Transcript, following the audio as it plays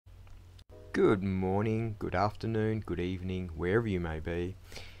Good morning, good afternoon, good evening, wherever you may be.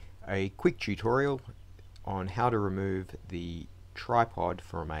 A quick tutorial on how to remove the tripod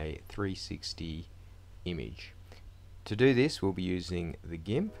from a 360 image. To do this, we'll be using the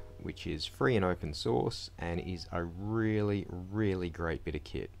GIMP, which is free and open source and is a really great bit of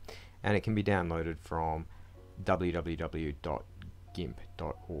kit. And it can be downloaded from www.gimp.org.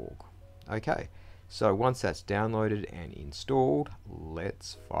 Okay, so once that's downloaded and installed,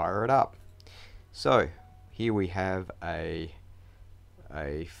 let's fire it up. So here we have a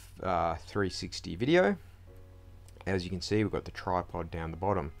 360 video. As you can see, we've got the tripod down the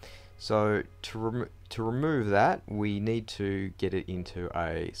bottom. So to remove that, we need to get it into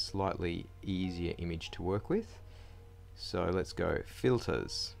a slightly easier image to work with. So let's go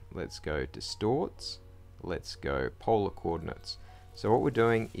filters, let's go distorts, let's go polar coordinates. So what we're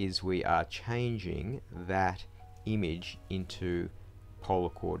doing is we are changing that image into polar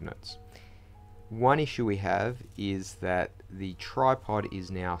coordinates. One issue we have is that the tripod is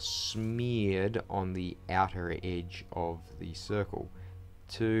now smeared on the outer edge of the circle.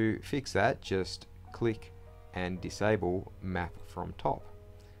 To fix that, just click and disable map from top,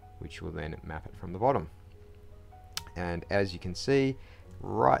 which will then map it from the bottom. And as you can see,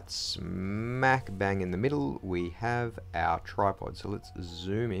 right smack bang in the middle, we have our tripod. So let's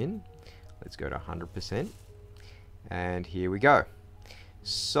zoom in. Let's go to 100%. And here we go.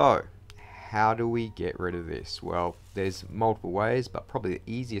 So how do we get rid of this? Well, there's multiple ways, but probably the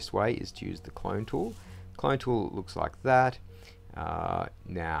easiest way is to use the clone tool. Clone tool looks like that.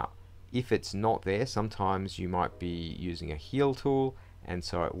 Now, if it's not there, sometimes you might be using a heal tool, and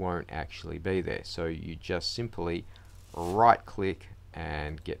so it won't actually be there. So you just simply right click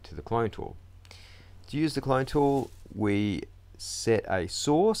and get to the clone tool. To use the clone tool, we set a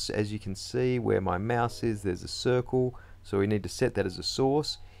source. As you can see where my mouse is, there's a circle, so we need to set that as a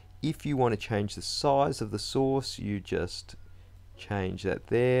source. If you want to change the size of the source, you just change that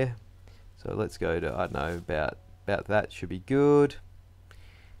there. So let's go to, I don't know, about that should be good.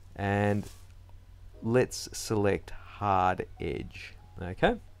 And let's select hard edge.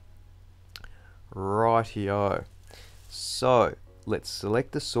 Okay, rightio. So let's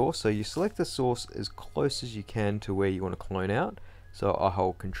select the source. So you select the source as close as you can to where you want to clone out. So I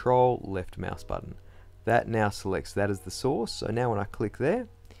hold Control left mouse button. That now selects that as the source. So now when I click there,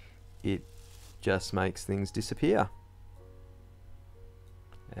 it just makes things disappear.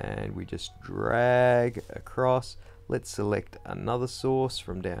 And we just drag across. Let's select another source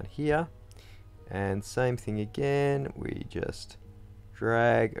from down here. And same thing again, we just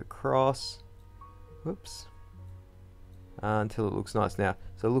drag across. Whoops. Until it looks nice now.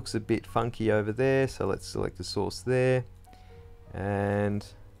 So it looks a bit funky over there, so let's select the source there. And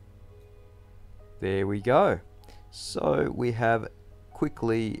there we go. So we have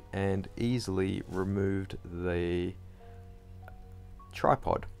quickly and easily removed the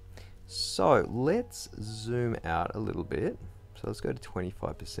tripod. So let's zoom out a little bit. So let's go to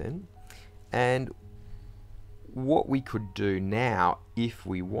 25%. And what we could do now, if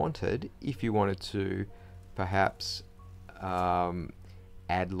we wanted, if you wanted to perhaps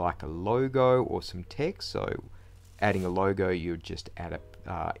add like a logo or some text. So adding a logo, you would just add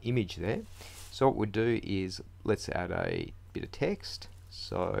a image there. So what we'll do is let's add a bit of text.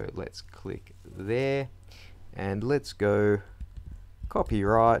 So let's click there and let's go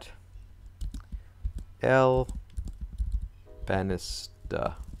copyright L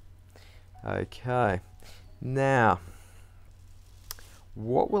Bannister. Okay, now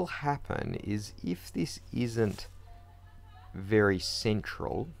what will happen is if this isn't very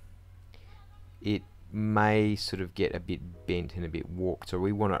central, it may sort of get a bit bent and a bit warped. So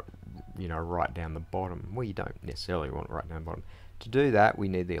we want it, you know, right down the bottom. Well, you don't necessarily want it right down the bottom. To do that, we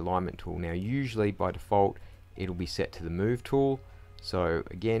need the alignment tool. Now, usually by default, it'll be set to the move tool. So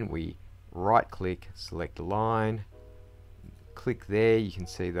again, we right click, select a line, click there. You can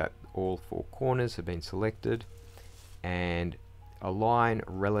see that all four corners have been selected, and align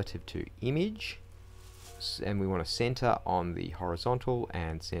relative to image. And we want to center on the horizontal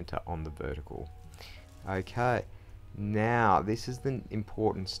and center on the vertical. Okay, now this is the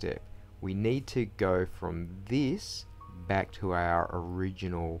important step. We need to go from this back to our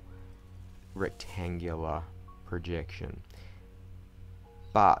original rectangular projection,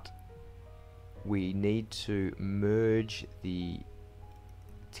 but we need to merge the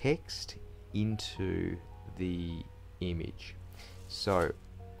text into the image. So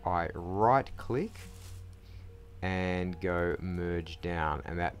I right click and go merge down,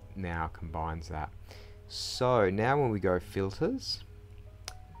 and that now combines that. So now when we go filters,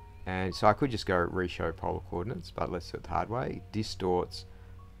 and so I could just go reshow polar coordinates, but let's do it the hard way. Distorts,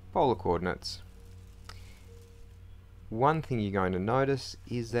 polar coordinates. One thing you're going to notice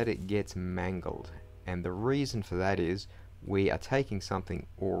is that it gets mangled, and the reason for that is we are taking something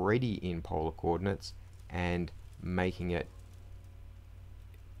already in polar coordinates and making it,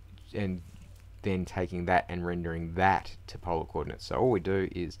 and then taking that and rendering that to polar coordinates. So all we do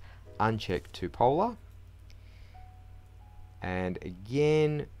is uncheck to polar, and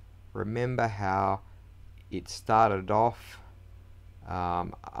again remember how it started off,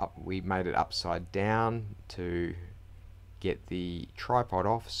 we made it upside down to get the tripod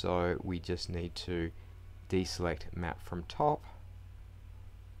off, so we just need to deselect map from top,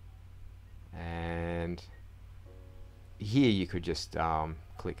 and here you could just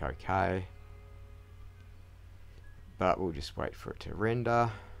click OK, but we'll just wait for it to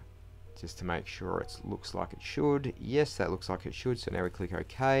render just to make sure it looks like it should. Yes, that looks like it should, so now we click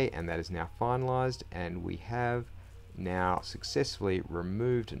OK, and that is now finalized, and we have now successfully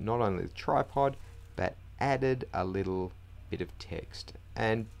removed not only the tripod but added a little bit of text,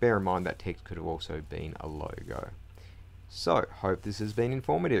 and bear in mind that text could have also been a logo. So hope this has been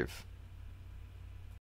informative.